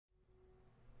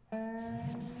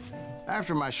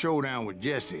After my showdown with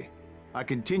Jesse, I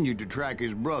continued to track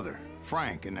his brother,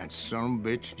 Frank, and that son of a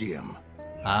bitch, Jim.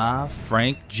 Ah,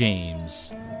 Frank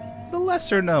James. The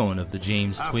lesser known of the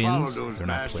James twins. I followed those They're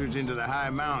not bastards twins. into the high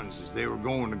mountains as they were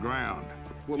going to ground.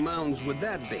 What mountains would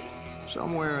that be?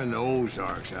 Somewhere in the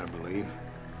Ozarks, I believe.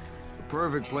 The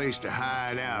perfect place to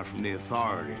hide out from the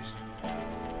authorities.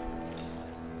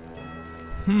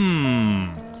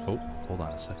 Oh, hold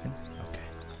on a second. Okay,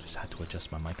 just had to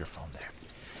adjust my microphone there.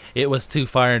 It was too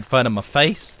far in front of my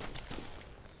face.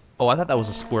 Oh, I thought that was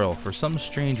a squirrel. For some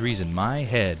strange reason, my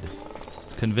head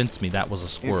convinced me that was a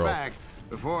squirrel. In fact,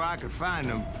 before I could find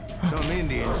them, some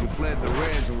Indians who fled the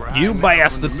Reds and were hiding You out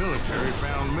bastard! from the military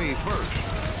found me first.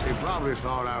 They probably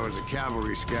thought I was a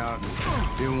cavalry scout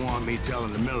and didn't want me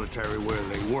telling the military where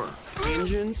they were.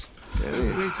 Engines? They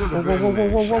could have Whoa,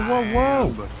 been whoa, whoa, whoa, whoa,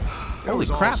 whoa. but there Holy was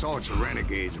crap. all sorts of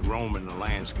renegades roaming the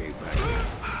landscape back then.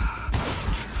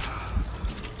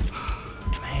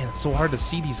 Man, it's so hard to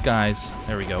see these guys.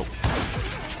 There we go.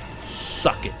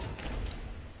 Suck it.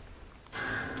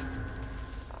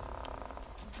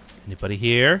 Anybody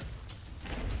here?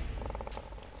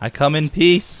 I come in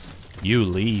peace. You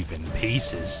leave in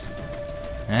pieces.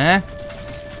 Huh?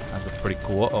 That's a pretty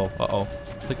cool. Uh-oh.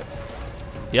 Look at.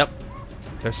 Yep.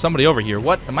 There's somebody over here.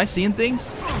 What? Am I seeing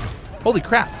things? Holy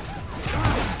crap.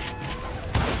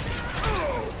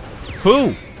 Who?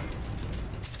 Man,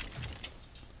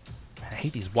 I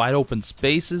hate these wide open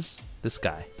spaces. This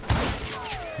guy.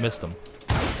 Missed him.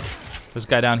 There's a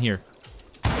guy down here.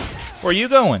 Where are you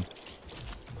going?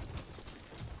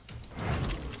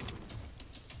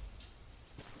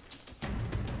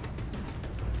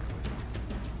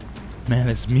 Man,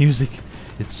 this music,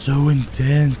 it's so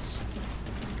intense.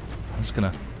 I'm just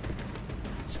gonna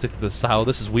stick to the silo.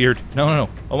 This is weird. No.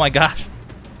 Oh my gosh.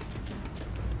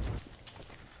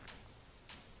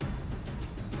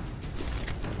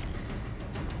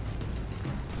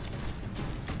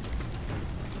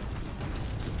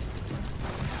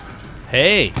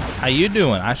 Hey, how you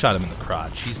doing? I shot him in the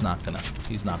crotch. He's not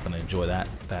gonna enjoy that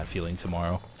feeling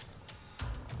tomorrow.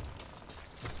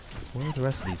 Where are the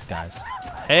rest of these guys?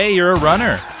 Hey, you're a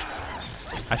runner.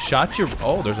 I shot your...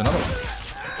 Oh, there's another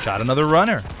one. Shot another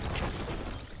runner.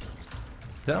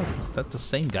 Is that the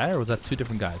same guy, or was that two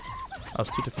different guys? That was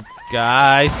two different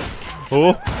guys.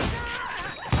 Oh.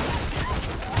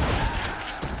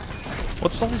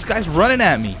 What's all these guys running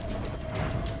at me?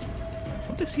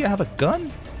 Don't they see I have a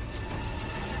gun?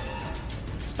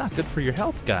 It's not good for your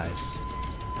health, guys.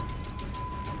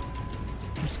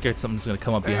 I'm scared something's gonna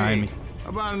come up behind me. How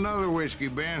about another whiskey,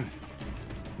 Ben?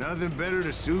 Nothing better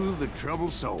to soothe the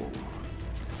troubled soul.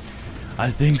 I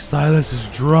think Silas is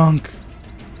drunk.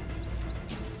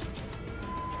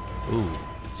 Ooh,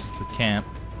 this is the camp.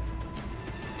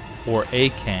 Or a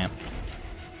camp.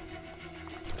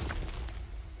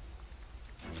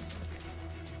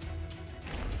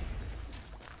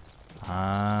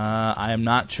 I am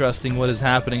not trusting what is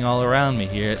happening all around me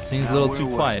here. It seems a little too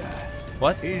quiet.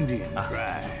 What? Indian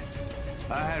tried.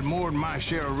 I had more than my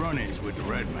share of run-ins with the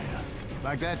red man.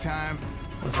 Like that time.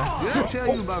 Did I tell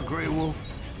you about Grey Wolf?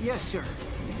 Yes, sir.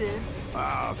 You did.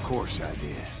 Of course I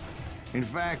did. In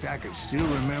fact, I could still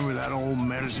remember that old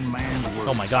medicine man's words.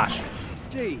 Oh my gosh.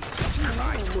 Jeez,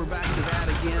 Christ, we're back to that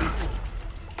again.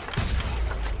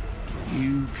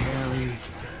 You carry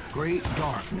great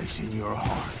darkness in your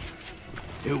heart.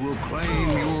 It will claim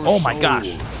your Oh my soul. gosh.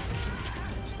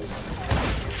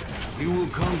 You will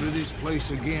come to this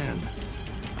place again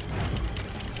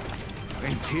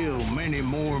and kill many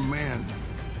more men.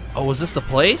 Oh, is this the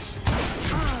place?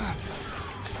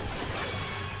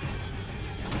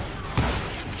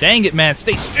 Dang it, man.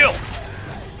 Stay still.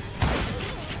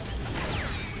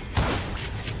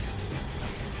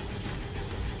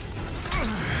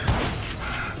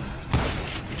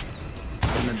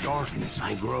 And the darkness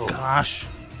will grow Gosh.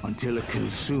 until it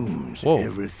consumes Whoa.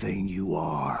 everything you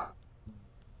are.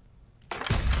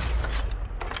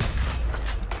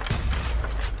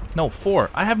 No, 4.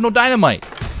 I have no dynamite.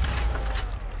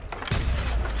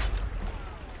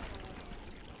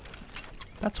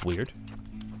 That's weird.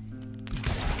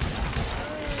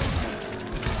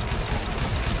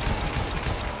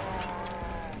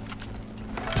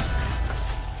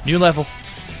 New level.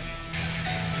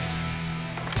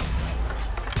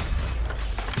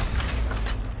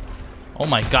 Oh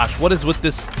my gosh, what is with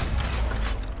this?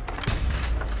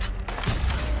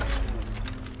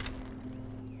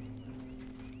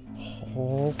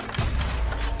 Oh.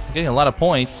 I'm getting a lot of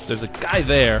points. There's a guy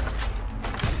there.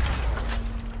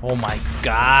 Oh my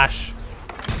gosh.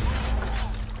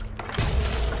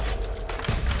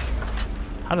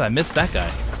 How did I miss that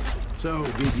guy? So,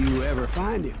 did you ever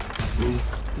find him? Who?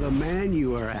 The man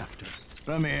you are after.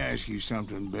 Let me ask you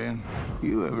something, Ben.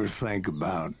 You ever think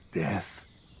about death?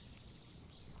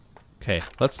 Okay,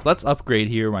 let's upgrade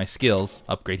here my skills.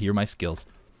 Upgrade here my skills.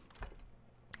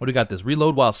 What do we got? This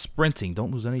reload while sprinting.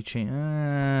 Don't lose any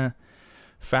chance.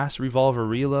 Fast revolver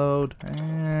reload.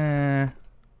 Higher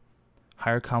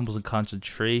combos and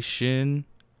concentration.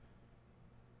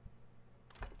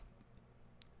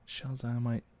 Shell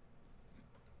dynamite.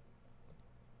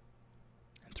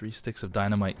 And 3 sticks of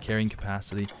dynamite carrying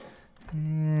capacity.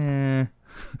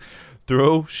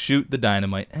 Throw, shoot the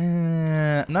dynamite.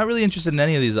 I'm not really interested in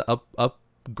any of these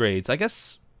upgrades. I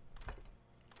guess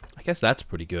that's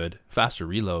pretty good. Faster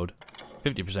reload.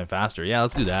 50% faster. Yeah,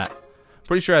 let's do that.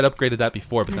 Pretty sure I'd upgraded that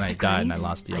before, but then I died and I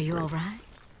lost the upgrade. Are you alright?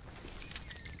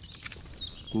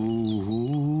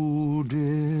 Ooh,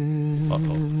 dead.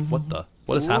 Uh-oh. What the?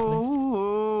 What is happening?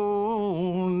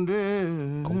 Oh,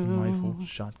 dead. Golden rifle,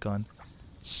 shotgun,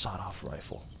 sawed-off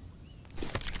rifle.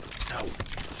 No.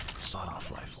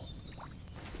 Sawed-off rifle.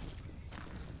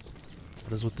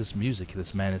 What is with this music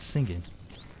this man is singing?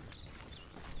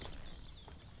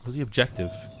 What's the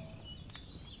objective?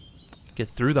 Get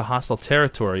through the hostile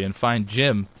territory and find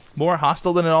Jim. More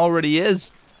hostile than it already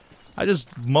is. I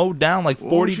just mowed down like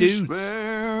 40 dudes.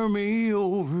 Spare me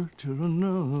over till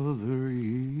another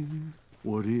year.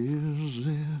 What is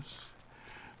this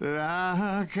that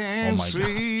I can't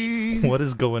see? Gosh. What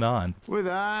is going on? With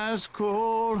ice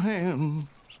cold hands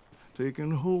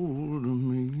taking hold of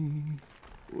me.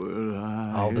 Well,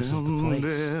 I This is the place.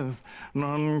 death,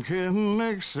 none can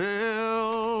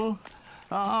excel.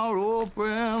 I'll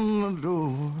open the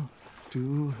door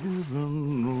to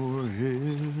heaven or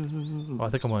hell. Oh, I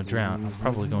think I'm gonna drown. I'm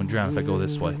probably gonna drown if I go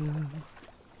this way.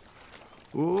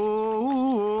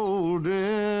 Oh,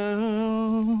 death.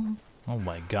 Oh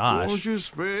my gosh. Won't you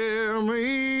spare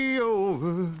me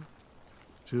over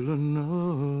till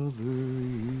another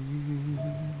year?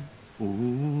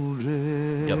 Oh,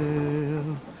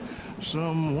 death.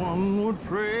 Someone would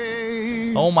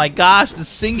pray. Oh my gosh, the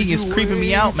singing is creeping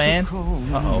me out, man.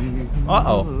 Uh-oh.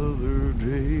 Uh-oh.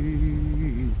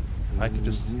 If I could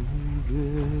just...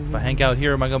 If I hang out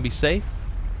here, am I gonna be safe?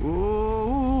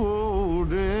 Oh,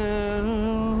 death,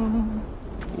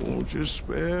 won't you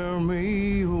spare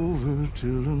me over till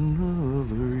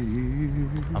another year?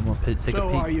 I'm gonna take a peek.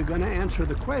 So, are you gonna answer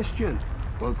the question?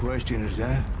 What question is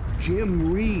that?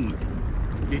 Jim Reed.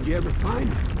 Did you ever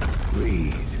find him?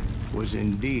 Reed was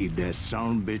indeed that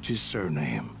son-bitch's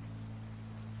surname.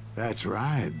 That's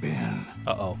right, Ben.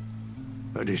 Uh-oh.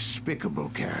 A despicable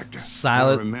character.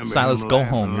 Silas, I remember Silas, him go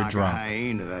laughing home. You're like drunk. a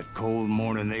hyena that cold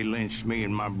morning they lynched me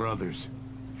and my brothers.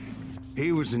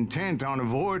 He was intent on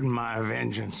avoiding my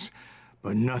vengeance,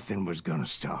 but nothing was gonna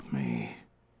stop me.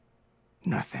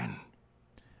 Nothing.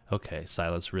 Okay,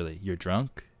 Silas, really, you're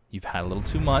drunk. You've had a little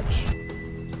too much.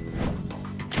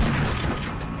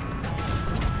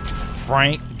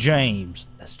 Frank James.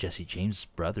 That's Jesse James'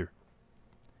 brother.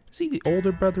 Is he the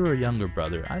older brother or younger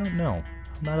brother? I don't know.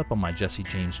 I'm not up on my Jesse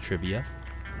James trivia.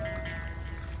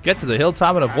 Get to the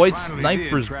hilltop and avoid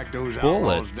snipers'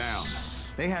 bullets. Down.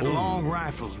 They had long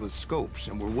rifles with scopes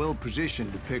and were well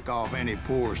positioned to pick off any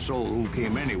poor soul who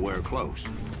came anywhere close.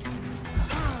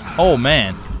 Oh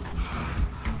man.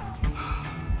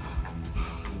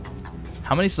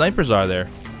 How many snipers are there?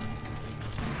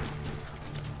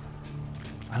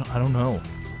 I don't know.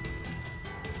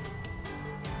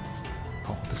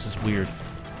 Oh, this is weird.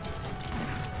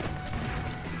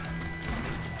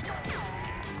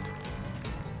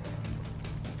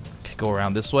 Okay, go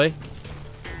around this way.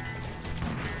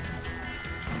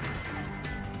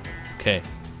 Okay,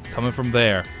 coming from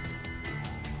there.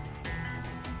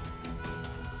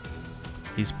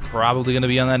 He's probably gonna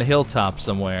be on that hilltop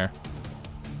somewhere.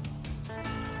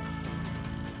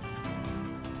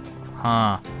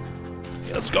 Huh.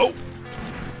 Okay, let's go.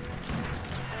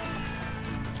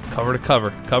 Cover to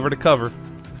cover. Cover to cover.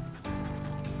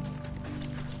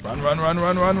 Run, run, run,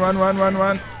 run, run, run, run, run,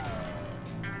 run.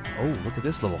 Oh, look at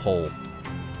this little hole.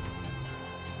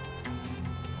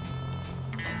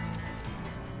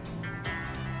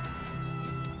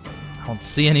 I don't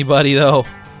see anybody though.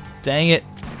 Dang it.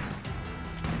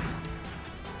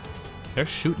 They're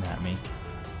shooting at me.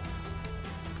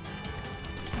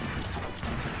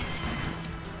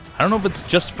 I don't know if it's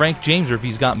just Frank James or if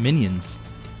he's got minions.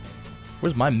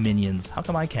 Where's my minions? How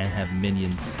come I can't have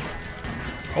minions?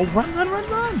 Oh, run, run, run,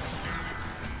 run!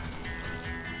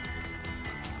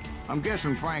 I'm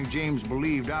guessing Frank James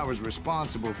believed I was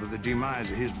responsible for the demise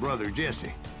of his brother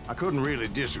Jesse. I couldn't really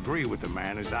disagree with the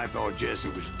man, as I thought Jesse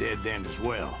was dead then as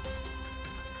well.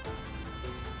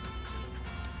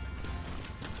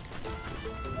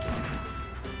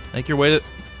 Make your way to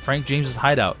Frank James's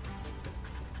hideout.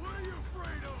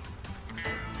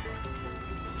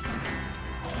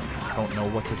 I don't know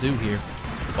what to do here.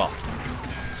 Well,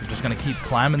 so I'm just gonna keep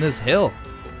climbing this hill.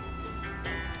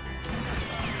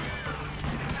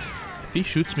 If he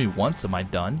shoots me once, am I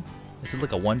done? Is it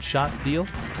like a one-shot deal?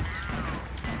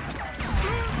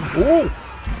 Ooh!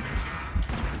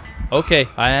 Okay,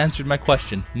 I answered my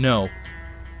question. No.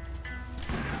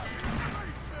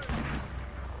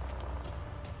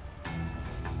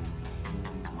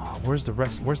 Oh, where's the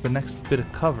rest? Where's the next bit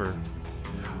of cover?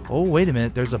 Oh, wait a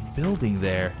minute. There's a building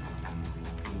there.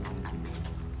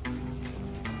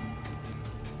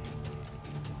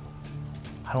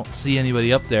 I don't see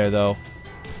anybody up there, though.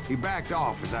 He backed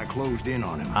off as I closed in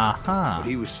on him. Aha. But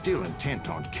he was still intent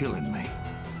on killing me.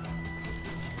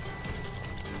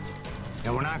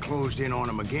 And when I closed in on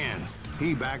him again,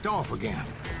 he backed off again,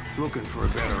 looking for a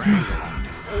better angle on me.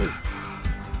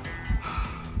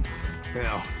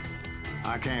 Hell,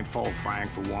 I can't fault Frank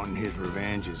for wanting his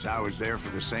revenge, as I was there for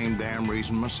the same damn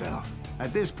reason myself.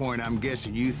 At this point, I'm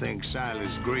guessing you think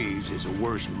Silas Greaves is a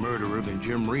worse murderer than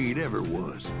Jim Reed ever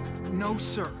was. No,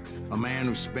 sir. A man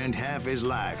who spent half his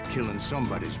life killing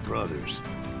somebody's brothers,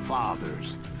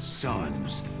 fathers,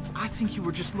 sons. I think you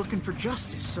were just looking for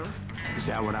justice, sir. Is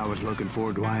that what I was looking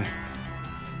for, Dwight?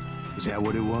 Is that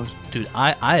what it was? Dude,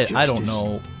 I don't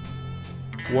know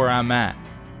where I'm at.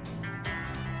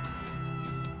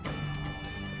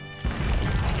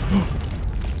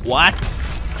 What?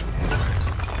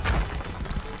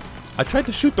 I tried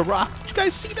to shoot the rock. Did you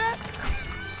guys see that?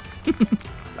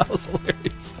 That was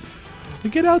hilarious.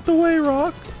 Get out the way,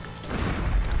 Rock.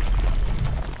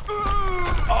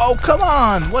 Oh, come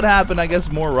on. What happened? I guess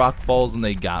more rock falls and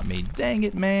they got me. Dang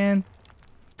it, man.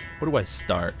 Where do I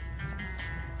start?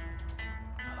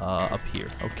 Up here.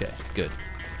 Okay, good.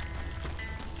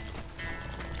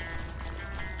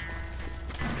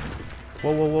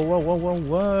 Whoa, whoa, whoa, whoa, whoa, whoa,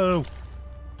 whoa.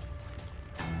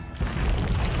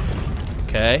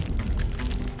 Okay.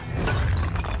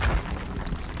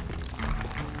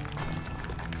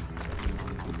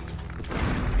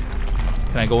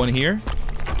 Can I go in here?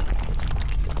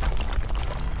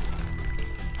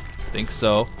 Think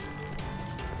so.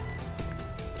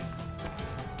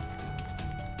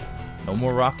 No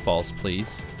more rock falls, please.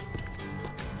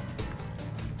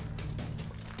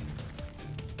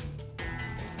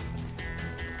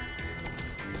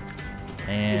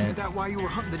 And Isn't that why you were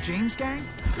hunting the James gang?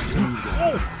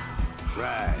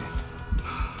 Right.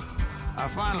 I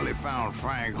finally found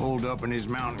Frank holed up in his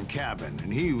mountain cabin,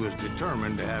 and he was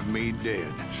determined to have me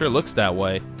dead. sure looks that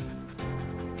way.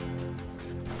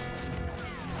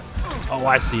 Oh,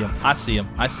 I see him. I see him.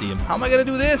 I see him. How am I gonna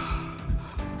do this?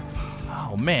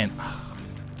 Oh, man.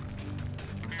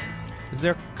 Is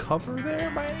there cover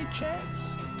there by any chance?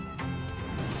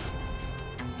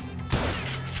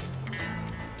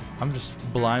 I'm just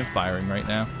blind firing right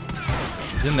now.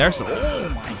 He's in there, so oh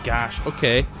my gosh.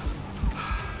 Okay.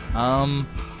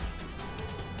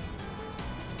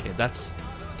 Okay, that's.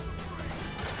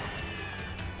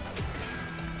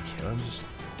 Okay, let me just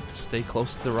stay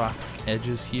close to the rock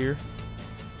edges here.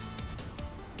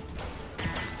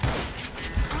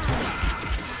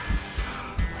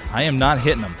 I am not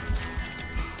hitting him.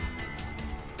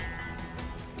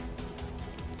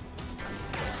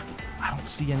 I don't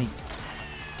see any.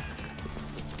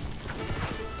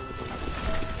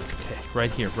 Okay,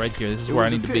 right here, right here. This is where I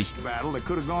need to be. It was a pitched battle that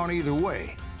could have gone either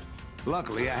way.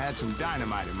 Luckily, I had some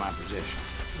dynamite in my possession.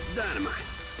 Dynamite.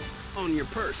 On your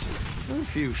person. A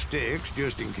few sticks,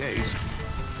 just in case.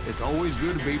 It's always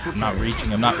good to be prepared. I'm not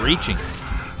reaching. I'm not reaching.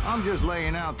 I'm just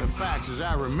laying out the facts as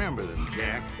I remember them,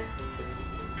 Jack.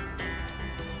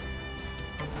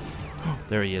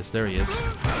 There he is. There he is.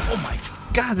 Oh my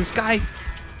God, this guy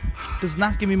does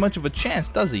not give me much of a chance,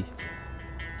 does he?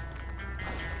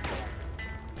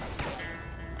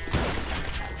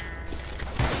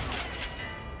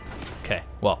 Okay,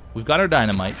 well, we've got our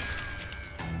dynamite.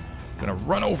 I'm gonna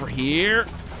run over here.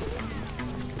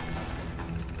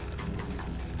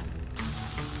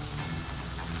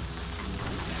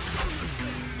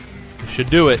 We should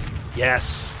do it.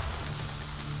 Yes.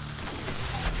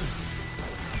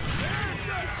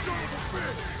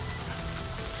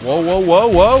 Whoa, whoa, whoa,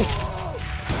 whoa.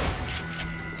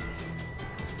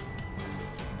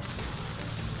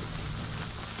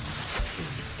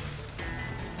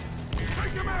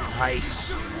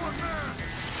 Nice.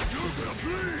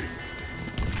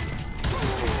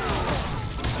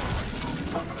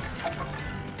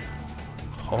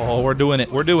 Oh, we're doing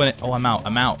it. We're doing it. Oh, I'm out.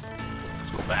 I'm out.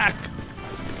 Let's go back.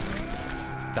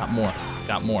 Got more.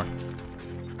 Got more.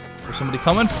 There's somebody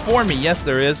coming for me. Yes,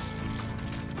 there is.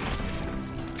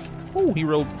 Oh, he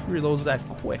reloads that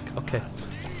quick. Okay.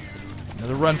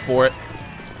 Another run for it.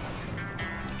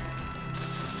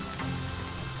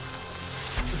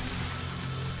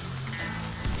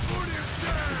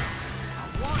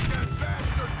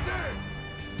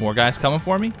 More guys coming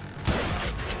for me?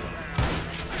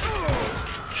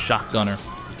 Shotgunner.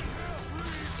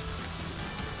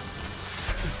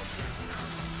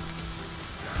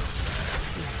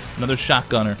 Another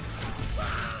shotgunner.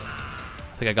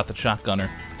 I think I got the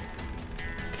shotgunner.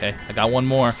 Okay, I got one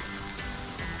more.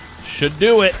 Should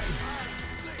do it.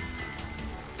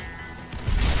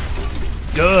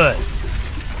 Good.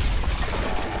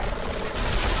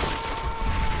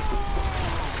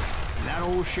 That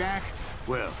old shack?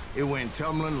 Well, it went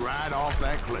tumbling right off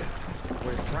that cliff.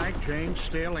 With Frank James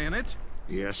still in it?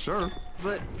 Yes, sir.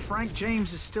 But Frank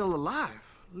James is still alive,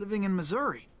 living in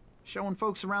Missouri, showing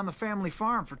folks around the family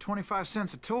farm for 25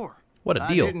 cents a tour. What a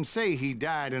deal. I didn't say he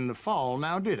died in the fall,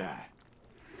 now did I?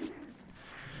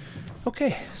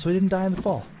 Okay, so he didn't die in the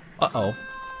fall. Uh-oh.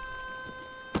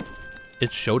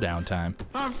 It's showdown time.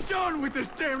 I'm done with this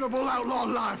damnable outlaw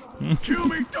life. Kill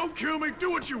me, don't kill me,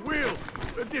 do what you will.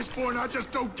 At this point, I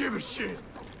just don't give a shit.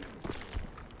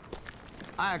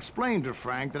 I explained to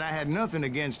Frank that I had nothing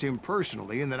against him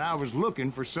personally and that I was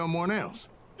looking for someone else.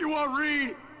 You want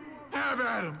Reed? Have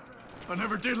at him. I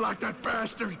never did like that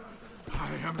bastard.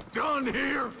 I am done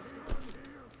here.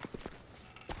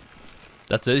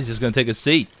 That's it, he's just gonna take a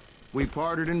seat. We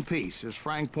parted in peace as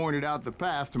Frank pointed out the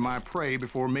path to my prey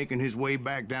before making his way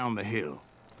back down the hill.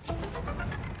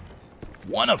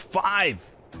 1 of 5.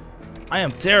 I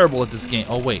am terrible at this game.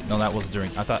 Oh wait, no, that was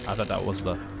during. I thought that was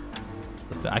the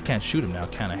I can't shoot him now,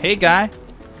 can I? Hey guy,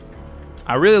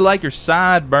 I really like your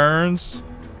sideburns.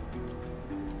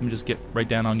 Let me just get right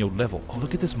down on your level. Oh,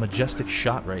 look at this majestic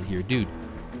shot right here, dude.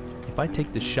 If I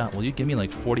take this shot, will you give me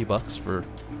like 40 bucks for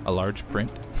a large print?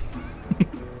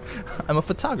 I'm a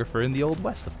photographer in the Old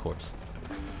West, of course.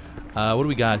 What do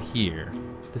we got here?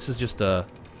 This is just a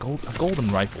golden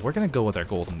rifle. We're gonna go with our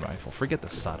golden rifle. Forget the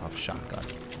sawed-off shotgun.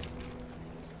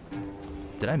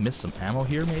 Did I miss some ammo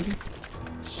here, maybe?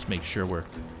 Just make sure we're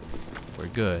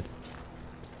good.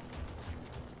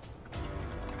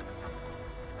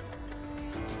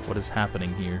 What is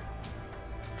happening here?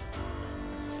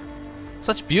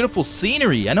 Such beautiful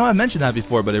scenery. I know I mentioned that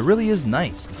before, but it really is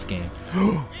nice, this game.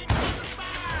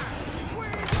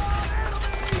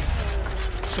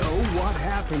 So, what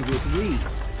happened with Reed?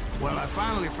 Well, I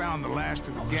finally found the last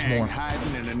of the gang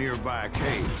hiding in a nearby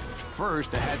cave.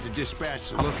 First, I had to dispatch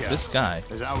the lookouts. This guy.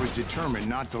 As I was determined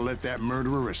not to let that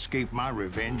murderer escape my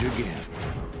revenge again.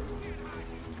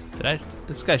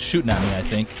 This guy's shooting at me, I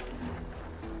think.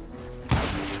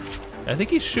 I think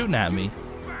he's shooting at me.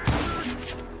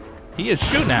 He is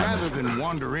shooting at me. Rather than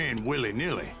wander in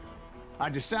willy-nilly, I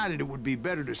decided it would be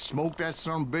better to smoke that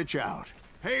son-of-a-bitch out.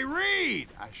 Hey, Reed!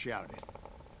 I shouted.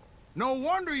 No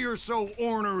wonder you're so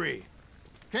ornery.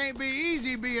 Can't be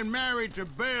easy being married to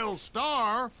Belle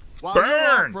Starr. While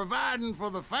you're off providing for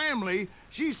the family,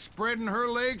 she's spreading her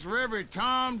legs for every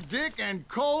Tom, Dick, and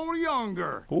Cole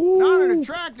Younger. Ooh. Not an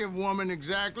attractive woman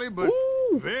exactly, but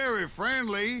very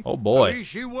friendly. Oh boy. At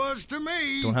least she was to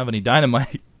me. Don't have any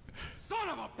dynamite. Son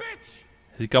of a bitch!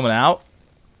 Is he coming out?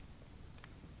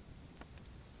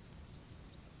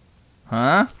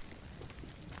 Huh?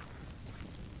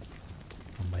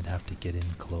 I might have to get in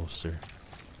closer.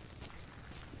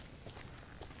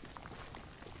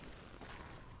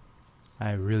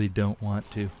 I really don't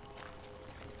want to.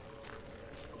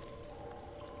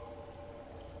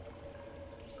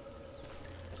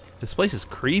 This place is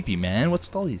creepy, man. What's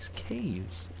with all these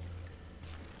caves?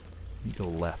 You go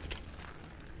left.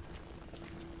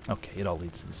 Okay, it all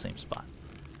leads to the same spot.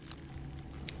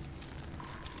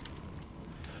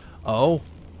 Oh.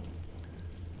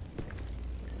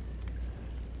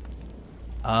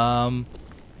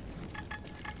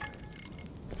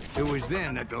 It was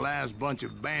then that the last bunch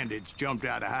of bandits jumped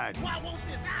out of hiding.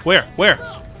 Where? Where?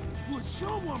 Would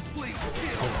someone please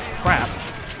kill him? Crap.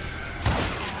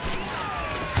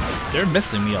 They're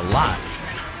missing me a lot.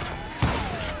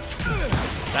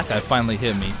 That guy finally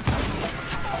hit me.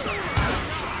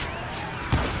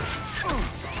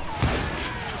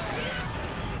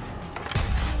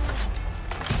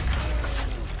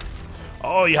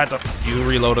 Oh, you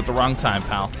reload at the wrong time,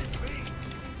 pal.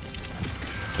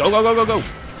 Go, go, go, go, go.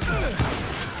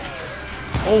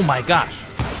 Oh my gosh.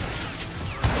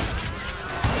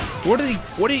 Where do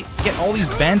you get all these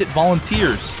bandit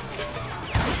volunteers?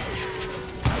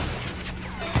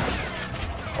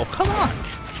 Oh, come on.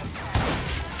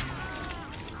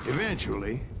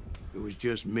 Eventually, it was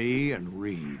just me and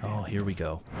Reed. Oh, here we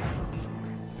go.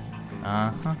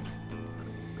 Uh-huh.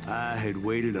 I had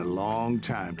waited a long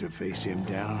time to face him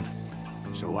down,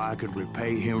 so I could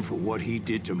repay him for what he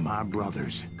did to my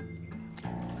brothers.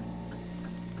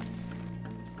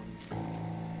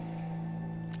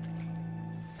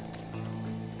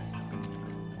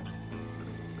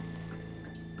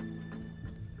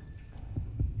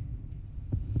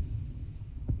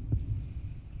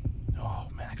 Oh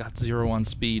man, I got 0 on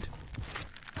speed.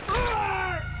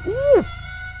 Ooh.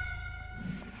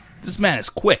 This man is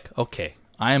quick. Okay,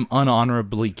 I am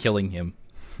unhonorably killing him.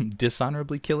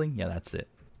 Dishonorably killing? Yeah, that's it.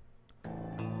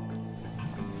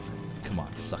 Come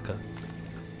on, sucker.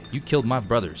 You killed my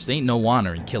brothers. There ain't no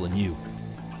honor in killing you.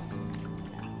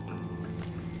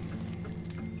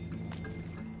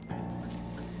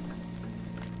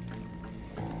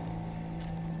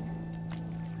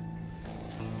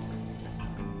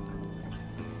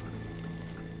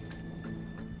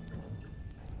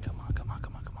 Come on, come on,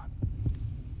 come on, come on.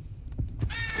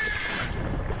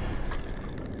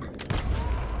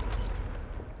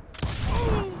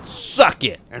 Suck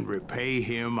it! And repay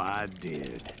him I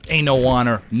did. Ain't no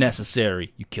honor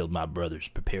necessary. You killed my brothers.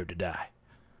 Prepare to die.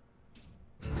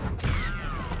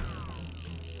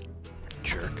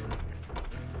 Jerk.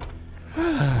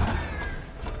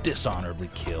 Dishonorably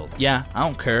killed. Yeah, I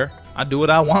don't care. I do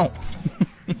what I want.